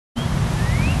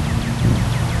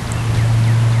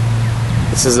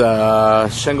This is a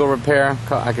shingle repair.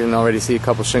 I can already see a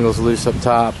couple shingles loose up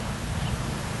top,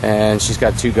 and she's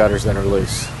got 2 gutters that are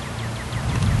loose.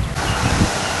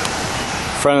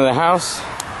 Front of the house,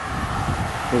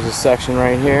 there's a section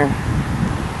right here.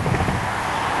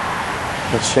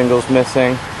 The shingles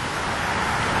missing.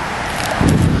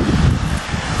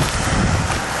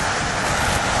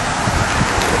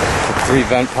 The 3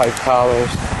 vent pipe collars.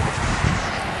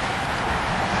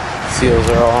 Seals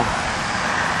are all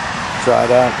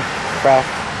dried out, cracked.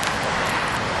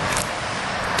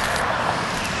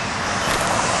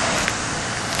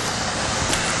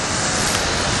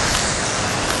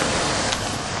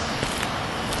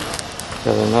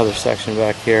 There's another section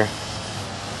back here.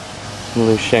 Some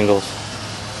loose shingles.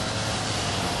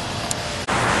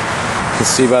 You can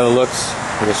see by the looks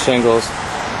of the shingles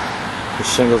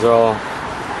are all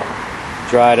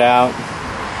dried out,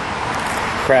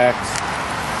 cracked.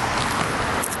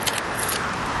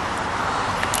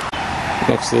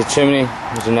 Next to the chimney,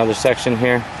 there's another section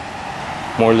here.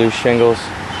 More loose shingles.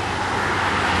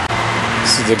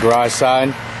 This is the garage side.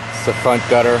 It's the front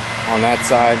gutter on that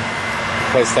side.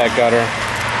 Replace that gutter.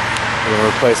 We're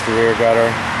going to replace the rear gutter.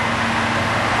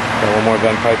 Got one more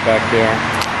vent pipe back here.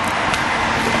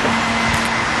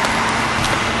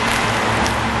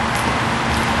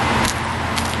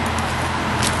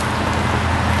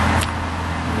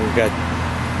 We've got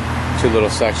 2 little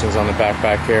sections on the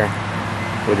back here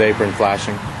with apron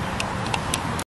flashing.